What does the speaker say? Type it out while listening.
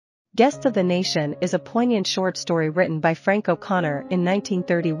Guests of the Nation is a poignant short story written by Frank O'Connor in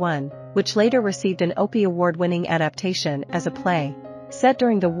 1931, which later received an Opie Award-winning adaptation as a play. Set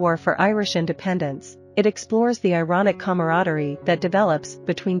during the War for Irish Independence, it explores the ironic camaraderie that develops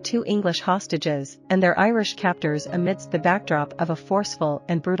between two English hostages and their Irish captors amidst the backdrop of a forceful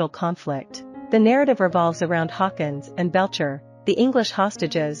and brutal conflict. The narrative revolves around Hawkins and Belcher, the English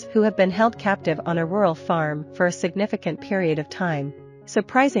hostages who have been held captive on a rural farm for a significant period of time.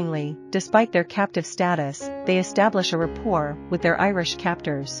 Surprisingly, despite their captive status, they establish a rapport with their Irish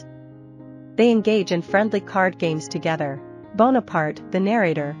captors. They engage in friendly card games together. Bonaparte, the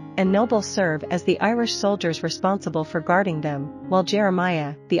narrator, and Noble serve as the Irish soldiers responsible for guarding them, while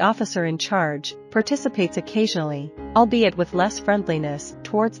Jeremiah, the officer in charge, participates occasionally, albeit with less friendliness,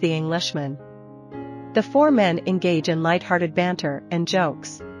 towards the Englishmen. The four men engage in light-hearted banter and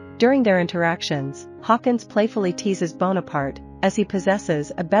jokes. During their interactions, Hawkins playfully teases Bonaparte, as he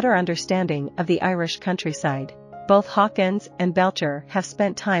possesses a better understanding of the Irish countryside. Both Hawkins and Belcher have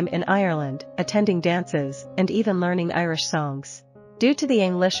spent time in Ireland, attending dances, and even learning Irish songs. Due to the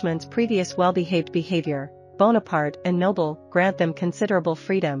Englishmen's previous well-behaved behavior, Bonaparte and Noble grant them considerable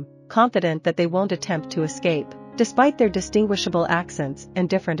freedom, confident that they won't attempt to escape, despite their distinguishable accents and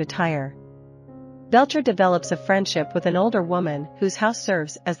different attire. Belcher develops a friendship with an older woman whose house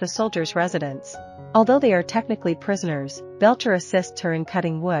serves as the soldiers' residence. Although they are technically prisoners, Belcher assists her in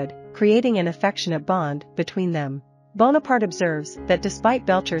cutting wood, creating an affectionate bond between them. Bonaparte observes that despite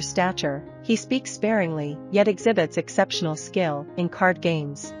Belcher's stature, he speaks sparingly yet exhibits exceptional skill in card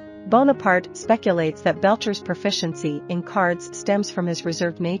games. Bonaparte speculates that Belcher's proficiency in cards stems from his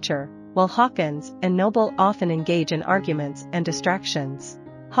reserved nature, while Hawkins and Noble often engage in arguments and distractions.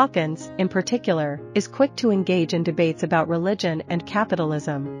 Hawkins, in particular, is quick to engage in debates about religion and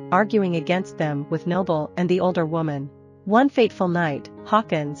capitalism, arguing against them with Noble and the older woman. One fateful night,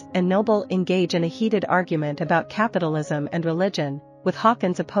 Hawkins and Noble engage in a heated argument about capitalism and religion, with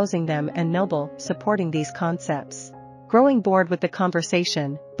Hawkins opposing them and Noble supporting these concepts. Growing bored with the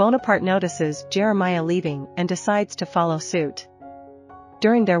conversation, Bonaparte notices Jeremiah leaving and decides to follow suit.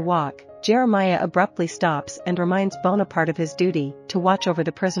 During their walk, Jeremiah abruptly stops and reminds Bonaparte of his duty to watch over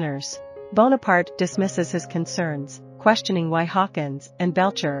the prisoners. Bonaparte dismisses his concerns, questioning why Hawkins and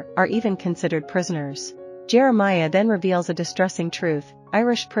Belcher are even considered prisoners. Jeremiah then reveals a distressing truth: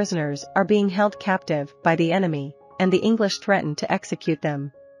 Irish prisoners are being held captive by the enemy, and the English threaten to execute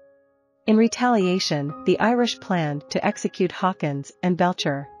them. In retaliation, the Irish planned to execute Hawkins and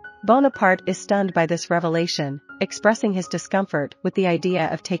Belcher. Bonaparte is stunned by this revelation, expressing his discomfort with the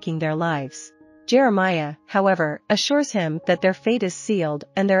idea of taking their lives. Jeremiah, however, assures him that their fate is sealed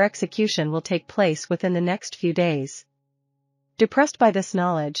and their execution will take place within the next few days. Depressed by this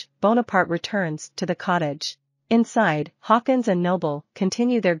knowledge, Bonaparte returns to the cottage. Inside, Hawkins and Noble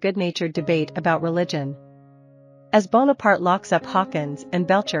continue their good-natured debate about religion. As Bonaparte locks up Hawkins and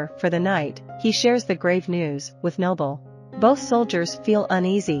Belcher for the night, he shares the grave news with Noble. Both soldiers feel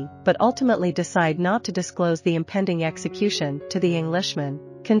uneasy but ultimately decide not to disclose the impending execution to the Englishmen,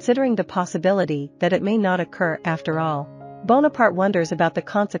 considering the possibility that it may not occur after all. Bonaparte wonders about the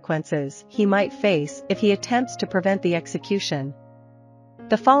consequences he might face if he attempts to prevent the execution.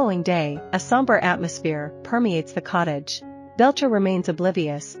 The following day, a somber atmosphere permeates the cottage. Belcher remains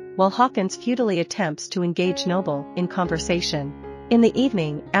oblivious, while Hawkins futilely attempts to engage Noble in conversation. In the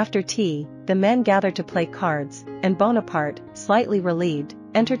evening, after tea, the men gather to play cards, and Bonaparte, slightly relieved,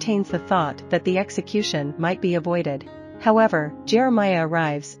 entertains the thought that the execution might be avoided. However, Jeremiah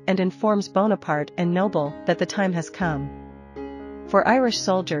arrives and informs Bonaparte and Noble that the time has come. 4 Irish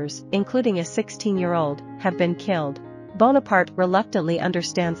soldiers, including a 16-year-old, have been killed. Bonaparte reluctantly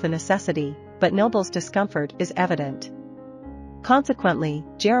understands the necessity, but Noble's discomfort is evident. Consequently,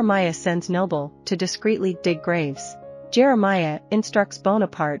 Jeremiah sends Noble to discreetly dig graves. Jeremiah instructs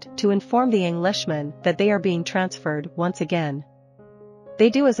Bonaparte to inform the Englishmen that they are being transferred once again. They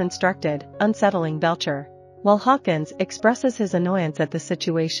do as instructed, unsettling Belcher. While Hawkins expresses his annoyance at the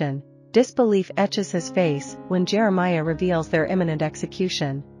situation, disbelief etches his face when Jeremiah reveals their imminent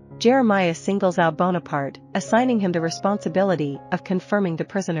execution. Jeremiah singles out Bonaparte, assigning him the responsibility of confirming the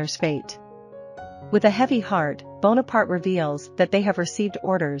prisoner's fate. With a heavy heart, Bonaparte reveals that they have received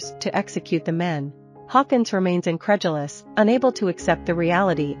orders to execute the men. Hawkins remains incredulous, unable to accept the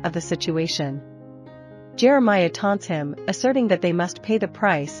reality of the situation. Jeremiah taunts him, asserting that they must pay the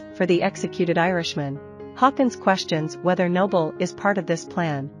price for the executed Irishman. Hawkins questions whether Noble is part of this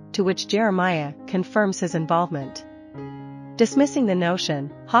plan, to which Jeremiah confirms his involvement. Dismissing the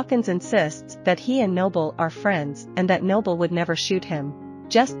notion, Hawkins insists that he and Noble are friends and that Noble would never shoot him.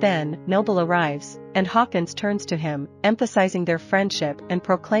 Just then, Noble arrives, and Hawkins turns to him, emphasizing their friendship and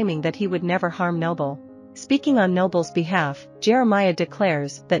proclaiming that he would never harm Noble. Speaking on Noble's behalf, Jeremiah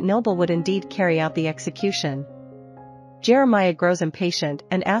declares that Noble would indeed carry out the execution. Jeremiah grows impatient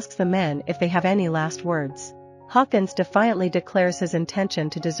and asks the men if they have any last words. Hawkins defiantly declares his intention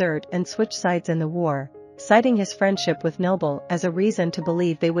to desert and switch sides in the war, citing his friendship with Noble as a reason to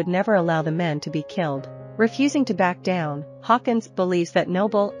believe they would never allow the men to be killed. Refusing to back down, Hawkins believes that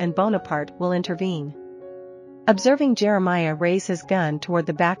Noble and Bonaparte will intervene. Observing Jeremiah raise his gun toward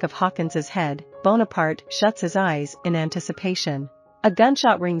the back of Hawkins's head, Bonaparte shuts his eyes in anticipation. A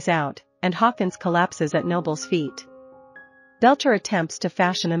gunshot rings out, and Hawkins collapses at Noble's feet. Belcher attempts to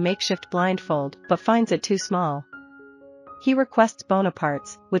fashion a makeshift blindfold but finds it too small. He requests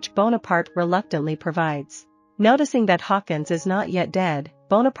Bonaparte's, which Bonaparte reluctantly provides. Noticing that Hawkins is not yet dead,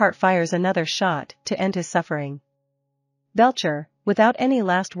 Bonaparte fires another shot to end his suffering. Belcher, without any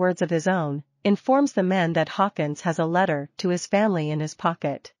last words of his own, informs the men that Hawkins has a letter to his family in his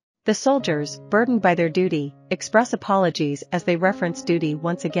pocket. The soldiers, burdened by their duty, express apologies as they reference duty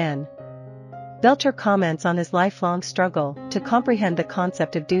once again. Belcher comments on his lifelong struggle to comprehend the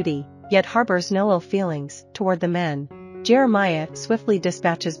concept of duty, yet harbors no ill feelings toward the men. Jeremiah swiftly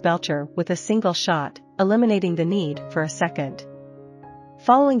dispatches Belcher with a single shot, eliminating the need for a second.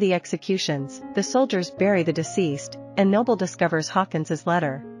 Following the executions, the soldiers bury the deceased, and Noble discovers Hawkins's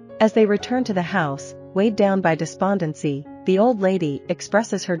letter. As they return to the house, weighed down by despondency, the old lady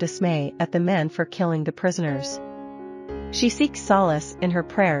expresses her dismay at the men for killing the prisoners. She seeks solace in her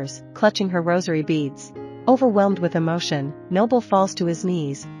prayers, clutching her rosary beads. Overwhelmed with emotion, Noble falls to his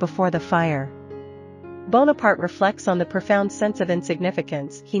knees before the fire. Bonaparte reflects on the profound sense of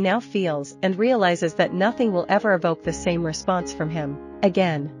insignificance he now feels and realizes that nothing will ever evoke the same response from him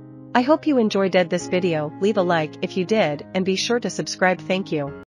again. I hope you enjoyed this video. Leave a like if you did and be sure to subscribe. Thank you.